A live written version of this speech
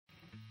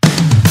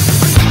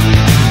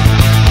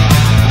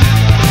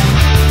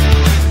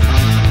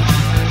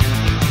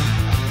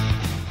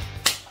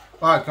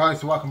Alright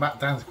guys, so welcome back to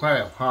Dan's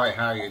Aquarium. Hi,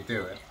 how are you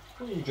doing?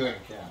 What are you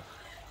drinking?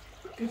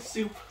 Good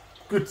soup.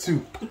 Good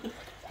soup.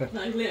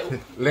 No, little.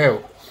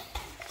 Lil.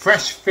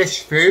 Fresh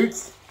fish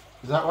foods.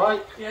 Is that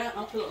right? Yeah,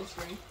 I'll put it on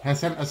screen. They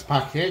sent us a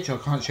package. I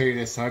can't show you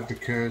this side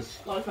because...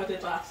 Like I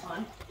did last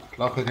time.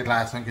 Like I did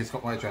last time because it's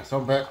got my address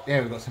on. But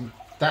yeah, we've got some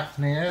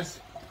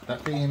Daphnias. Sorry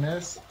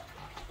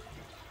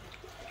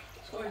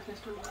if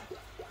it's not.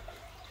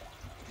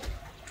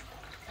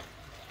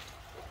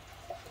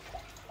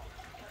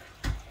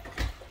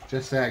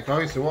 Just there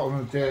guys, so what I'm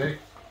going to do,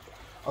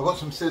 I've got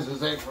some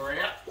scissors over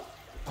here.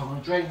 I'm going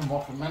to drain them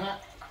off a minute.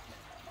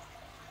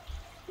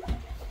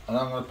 And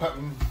I'm going to put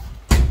them,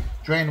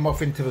 drain them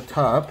off into the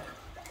tub.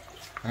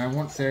 And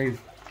once they've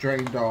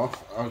drained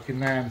off, I can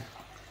then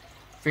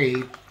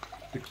feed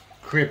the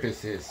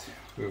cribises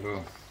with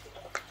them.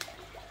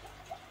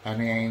 And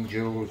the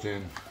angels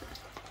and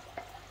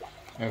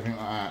everything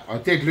like that. I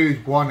did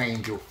lose one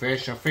angel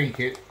fish. I think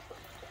I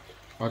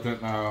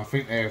don't know, I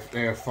think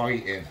they're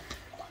fighting.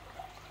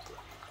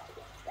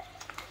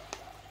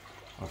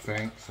 I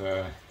think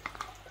so.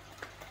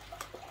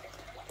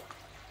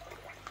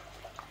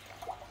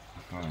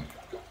 Right.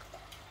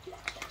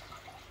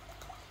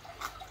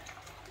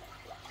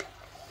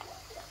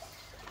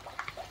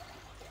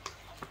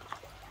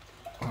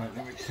 Right,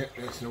 let me set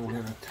this all in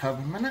a tub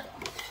a minute.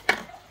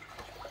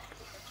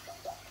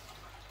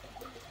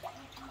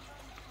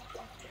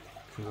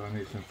 Because I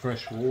need some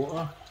fresh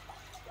water.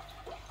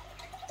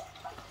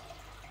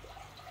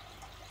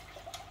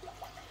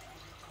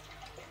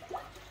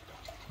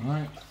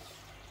 Right.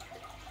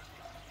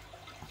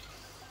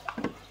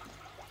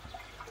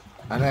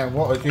 And then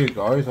what I do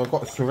guys, I've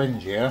got a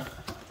syringe here.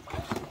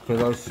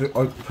 Because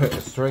I put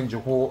a syringe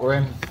of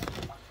water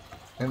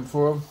in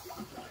for them.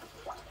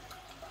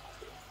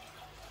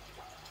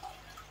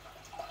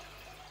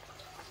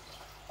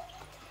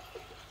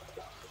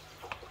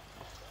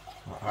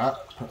 Like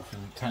that, put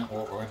some tank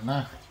water in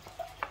there.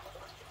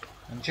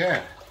 And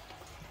yeah.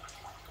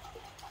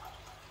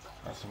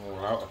 That's them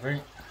all out I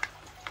think.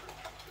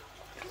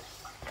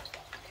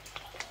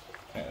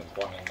 There's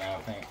one in there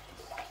I think.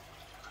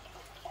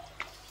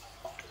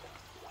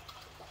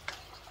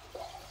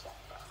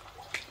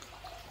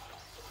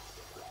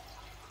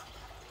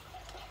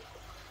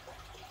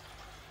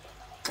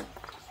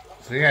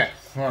 So yeah,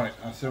 right,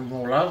 that's them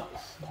all out.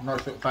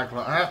 Nice little bag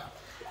like that.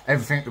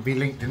 Everything will be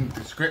linked in the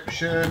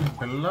description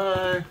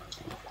below.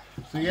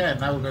 So yeah,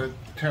 now we're going to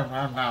turn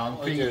around now and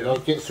feed. I'll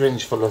get a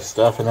syringe full of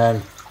stuff and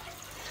then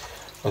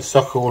I'll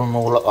suck all them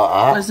all up like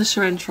that. Where's the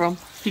syringe from?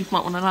 People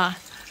might want to know.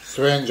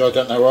 Syringe, I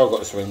don't know where I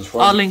got a syringe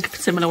from. I'll link a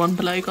similar one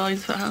below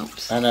guys if it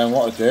helps. And then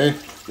what I do,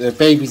 the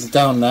babies are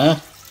down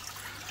there.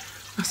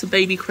 That's the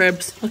baby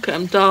cribs. Look at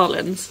them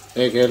darlings.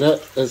 There you go,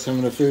 look, there's some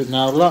of the food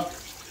now, look.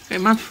 Go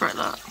mad for it,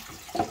 look.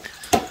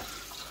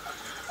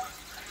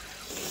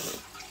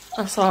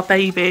 That's our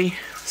baby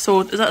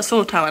sword. Is that a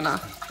swordtail in there?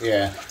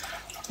 Yeah.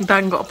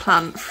 Dan got a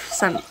plant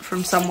sent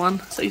from someone,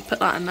 so he's put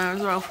that in there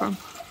as well from.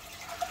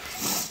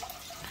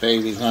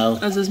 Babies now.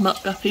 As his muck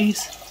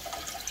guppies.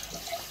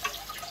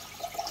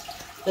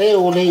 They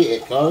all eat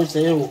it, guys.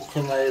 They all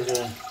come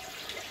over and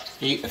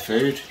eat the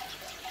food.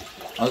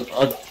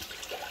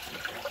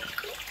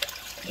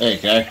 There you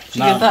go. Did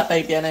you give that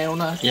baby a nail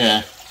now?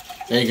 Yeah.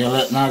 There you go.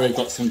 Look, now they've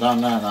got some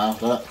down there now.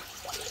 Look.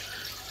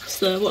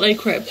 So what are they,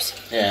 cribs?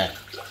 Yeah.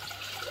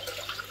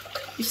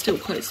 He's still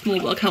quite small,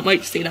 but I can't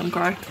wait to see them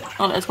grow.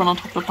 Oh, there's one on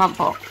top of the plant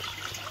pot.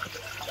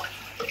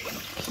 I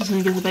was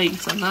going to give the baby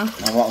some now.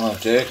 And what I'm going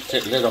to do,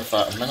 take the lid off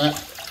that in a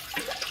minute.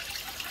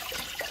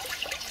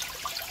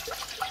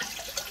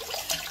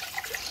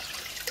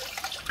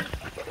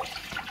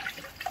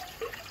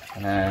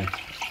 And then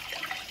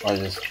I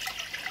just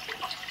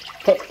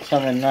put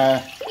some in there.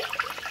 I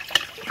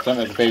don't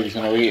know if the baby's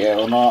going to eat it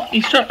or not.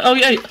 He's oh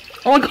yeah,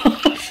 oh my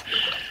gosh.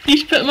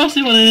 He's put a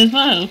massive one in his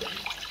mouth.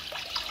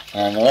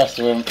 And the rest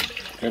of them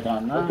go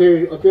down there.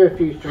 I do a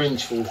few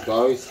syringefuls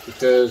guys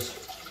because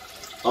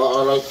I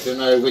like to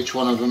know which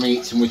one of them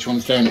eats and which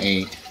ones don't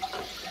eat.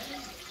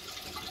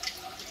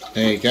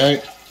 There you go.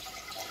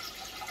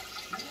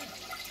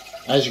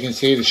 As you can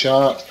see, the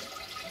shark,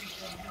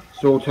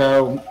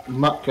 swordtail,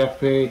 muck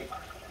guppy,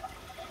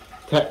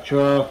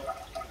 tetra,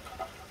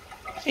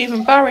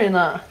 Even Barry in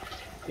that.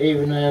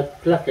 even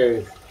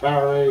plecos,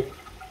 Barry,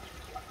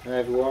 and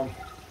everyone.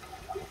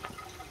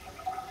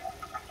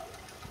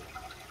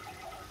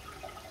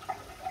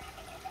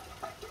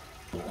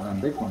 One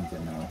of them big ones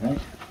in there, I think.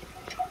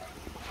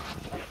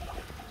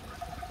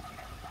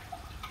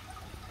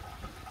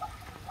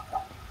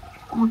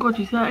 Oh my god,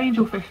 you see that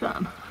angelfish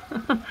then?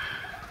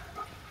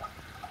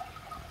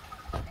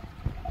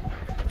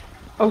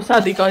 Oh,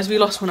 sadly guys, we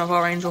lost one of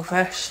our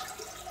angelfish.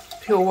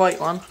 Pure white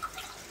one.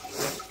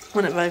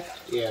 Wasn't it, babe?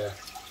 Yeah.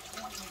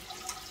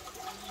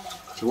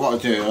 So what I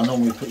do, I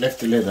normally lift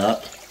the lid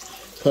up,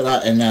 put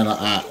that in there like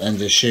that, and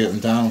just shoot them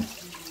down.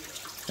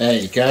 There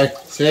you go.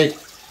 See?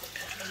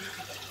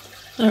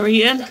 They're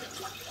eating.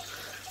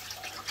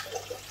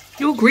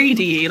 You're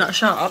greedy, you, that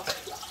shark.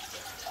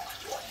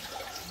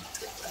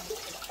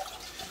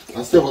 I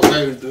I've still got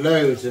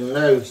loads and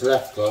loads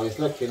left, guys.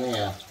 Look in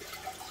here.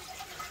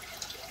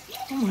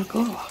 Oh my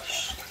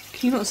gosh.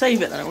 Can you not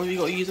save it then, or have you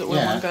got to use it all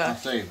in one go? I'll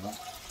save it.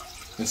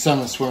 There's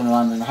some swimming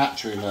around in the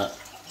hatchery, look.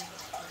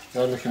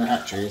 Go look in the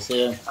hatchery, you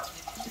see them?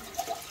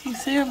 You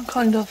see them,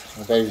 kind of.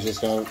 My baby's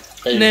just got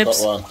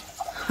one.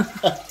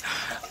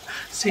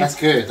 That's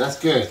good, that's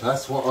good.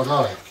 That's what I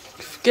like.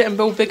 Getting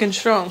all big and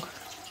strong.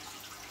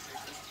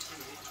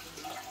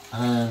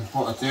 And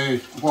what I do,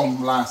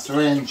 one last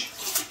syringe.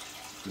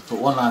 You put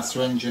one last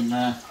syringe in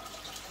there.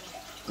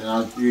 Then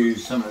I'll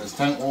use some of this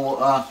tank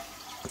water.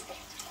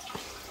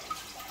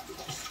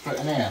 Just put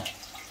in here.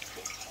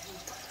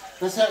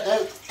 Guys, I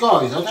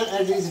don't know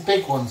if these are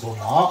big ones or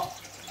not.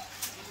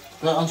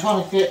 But I'm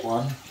trying to get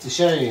one to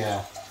show you.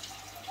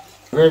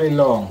 Really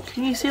long.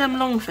 Can you see them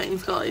long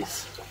things,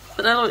 guys?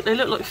 But they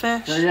look like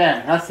fish. So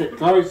yeah, that's it,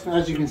 guys.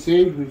 As you can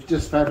see, we've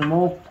just fed them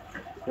all.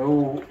 They're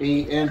all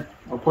eating.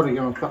 I'll probably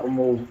give them a couple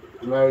more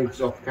loads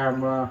off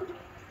camera.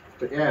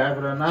 But yeah,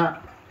 other than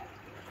that,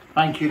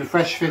 thank you to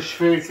Fresh Fish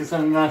Foods for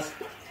sending us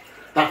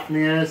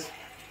Daphnias.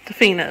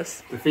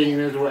 Daphnias.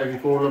 Daphnias, or whatever you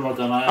call them, I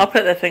don't know. I'll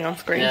put their thing on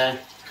screen. Yeah.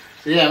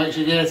 So yeah, make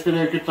sure you give this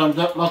video a good thumbs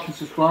up, like and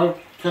subscribe,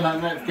 turn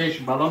that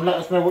notification bell on, let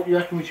us know what you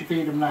reckon we should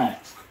feed them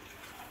next.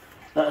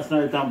 Let us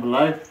know down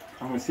below,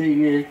 and we'll see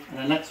you in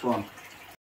the next one.